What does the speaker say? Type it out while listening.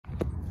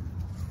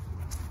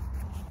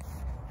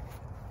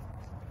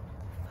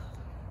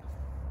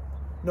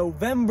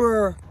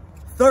November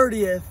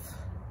 30th,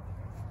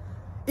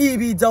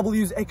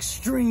 EBW's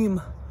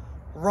Extreme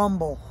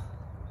Rumble.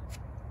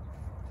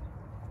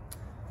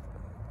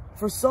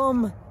 For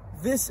some,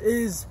 this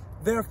is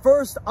their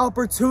first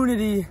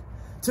opportunity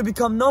to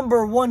become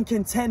 #1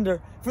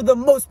 contender for the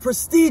most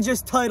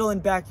prestigious title in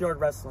backyard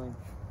wrestling.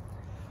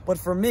 But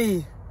for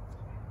me,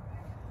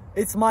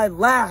 it's my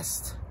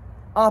last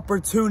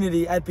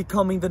opportunity at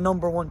becoming the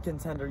 #1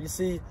 contender. You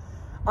see,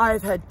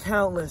 I've had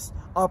countless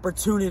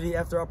opportunity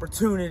after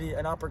opportunity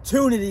and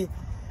opportunity,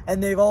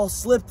 and they've all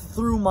slipped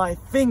through my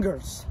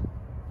fingers.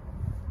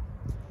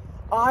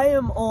 I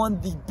am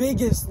on the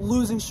biggest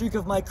losing streak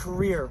of my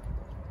career.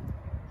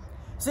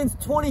 Since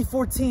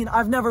 2014,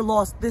 I've never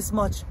lost this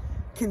much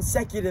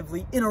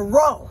consecutively in a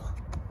row.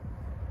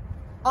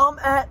 I'm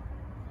at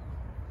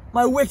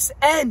my wit's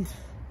end.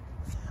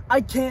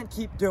 I can't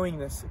keep doing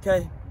this,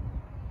 okay?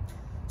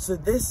 So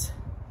this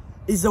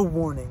is a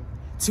warning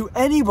to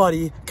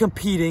anybody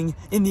competing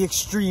in the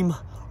Extreme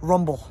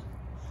Rumble.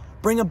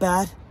 Bring a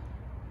bat,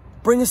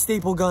 bring a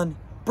staple gun,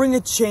 bring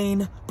a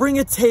chain, bring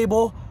a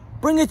table,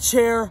 bring a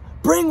chair,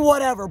 bring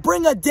whatever,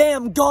 bring a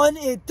damn gun.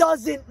 It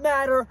doesn't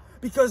matter,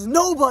 because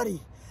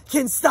nobody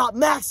can stop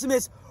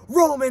Maximus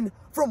Roman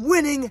from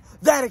winning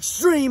that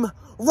Extreme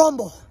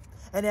Rumble.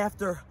 And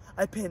after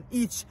I pin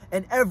each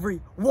and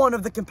every one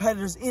of the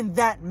competitors in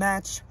that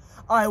match,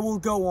 I will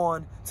go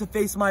on to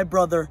face my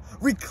brother,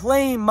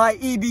 reclaim my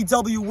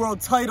EBW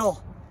world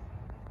title,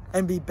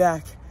 and be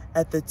back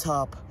at the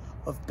top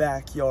of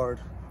backyard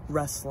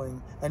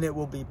wrestling, and it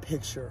will be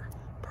picture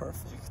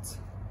perfect.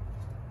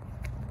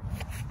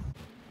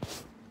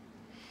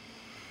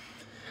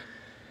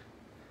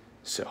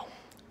 So,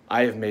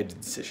 I have made a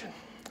decision.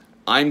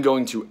 I'm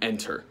going to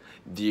enter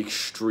the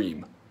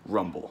Extreme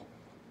Rumble.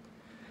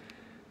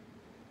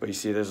 But you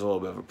see, there's a little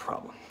bit of a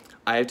problem.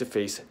 I have to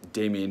face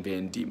Damian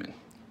Van Diemen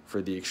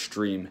for the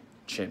Extreme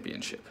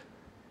Championship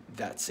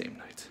that same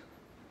night.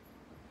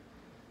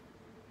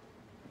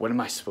 What am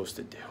I supposed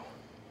to do?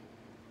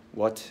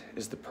 What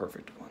is the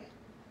perfect one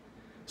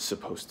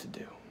supposed to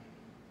do?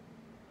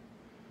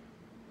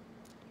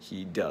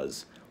 He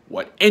does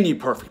what any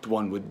perfect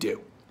one would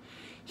do.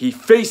 He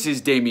faces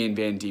Damian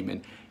Van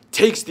Diemen,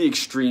 takes the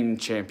Extreme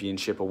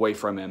Championship away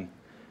from him,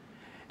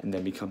 and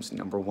then becomes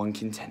 #1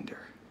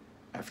 contender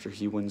after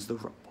he wins the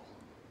Rumble.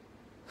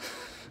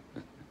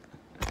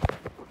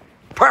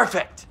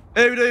 Perfect!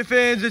 Hey, everyday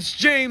fans, it's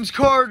James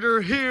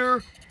Carter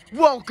here.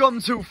 Welcome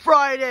to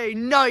Friday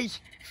Night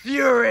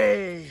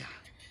Fury.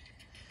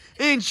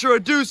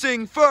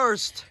 Introducing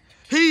first,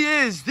 he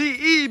is the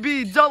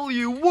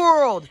EBW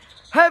World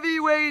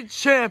Heavyweight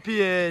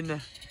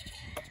Champion,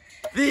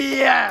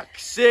 the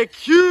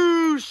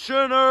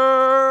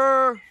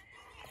Executioner.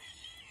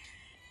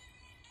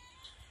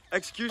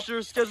 Executioner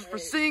is scheduled for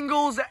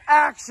singles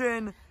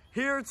action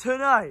here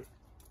tonight.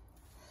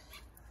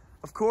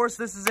 Of course,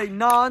 this is a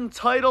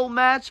non-title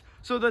match,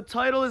 so the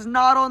title is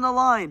not on the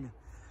line.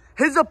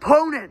 His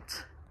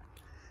opponent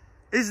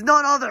is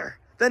none other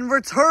than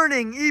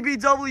returning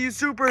EBW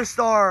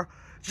superstar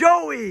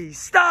Joey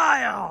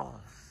Styles.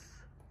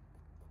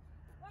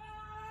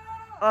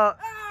 A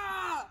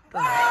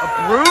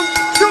broom?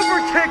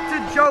 Super kick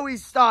to Joey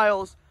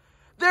Styles.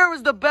 There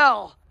was the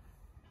bell.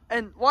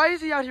 And why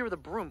is he out here with a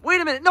broom?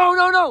 Wait a minute.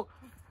 No.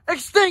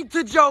 Extinct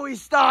to Joey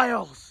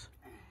Styles.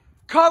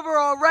 Cover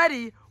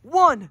already.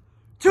 1,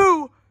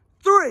 2,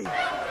 3.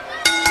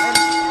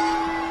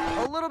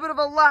 And a little bit of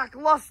a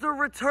lackluster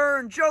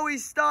return. Joey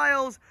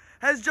Styles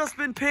has just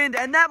been pinned,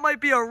 and that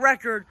might be a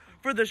record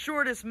for the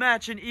shortest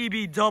match in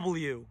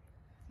EBW.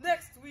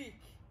 Next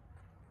week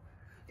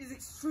is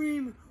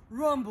Extreme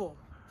Rumble.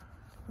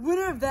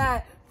 Winner of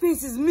that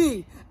faces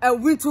me at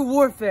Winter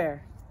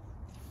Warfare.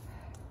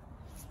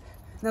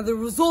 Now the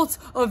result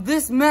of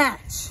this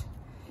match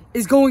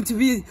is going to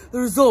be the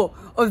result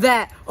of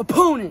that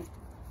opponent.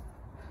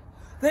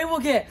 They will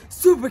get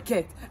super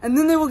kicked, and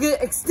then they will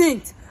get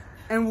extinct,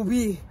 and will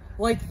be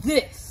like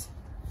this.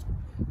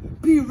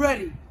 Be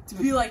ready to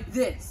be like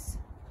this.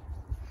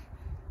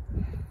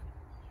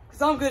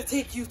 Because I'm going to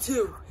take you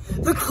to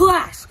the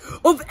Clash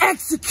of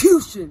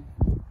Execution.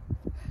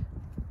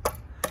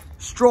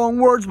 Strong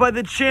words by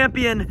the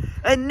champion.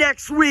 And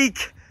next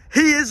week,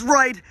 he is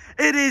right,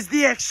 it is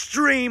the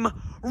Extreme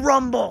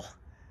Rumble.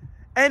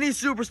 Any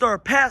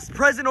superstar, past,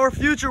 present, or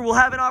future, will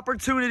have an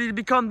opportunity to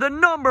become the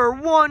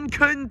 #1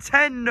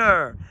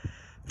 contender.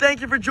 Thank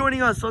you for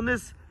joining us on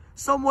this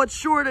somewhat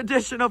short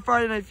edition of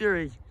Friday Night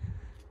Fury.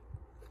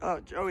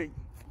 Oh, Joey.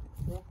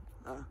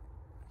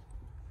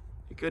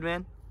 You good,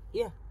 man?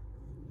 Yeah.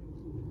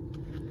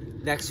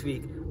 Next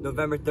week,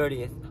 November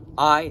 30th,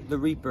 I, the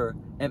Reaper,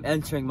 am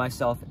entering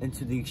myself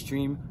into the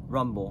Extreme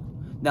Rumble.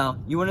 Now,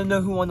 you want to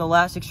know who won the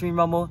last Extreme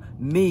Rumble?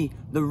 Me,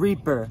 the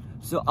Reaper.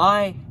 So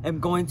I am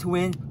going to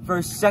win for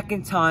a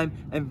second time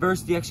and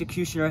verse the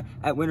Executioner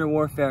at Winter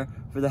Warfare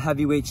for the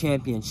Heavyweight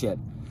Championship.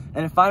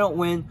 And if I don't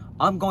win,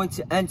 I'm going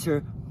to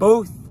enter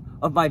both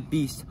of my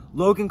beasts,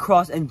 Logan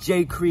Cross and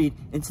Jay Creed,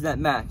 into that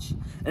match.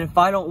 And if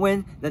I don't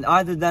win, then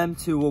either of them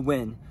two will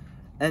win.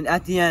 And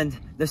at the end,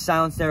 the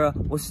Silent Sarah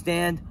will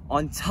stand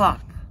on top.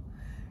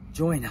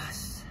 Join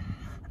us.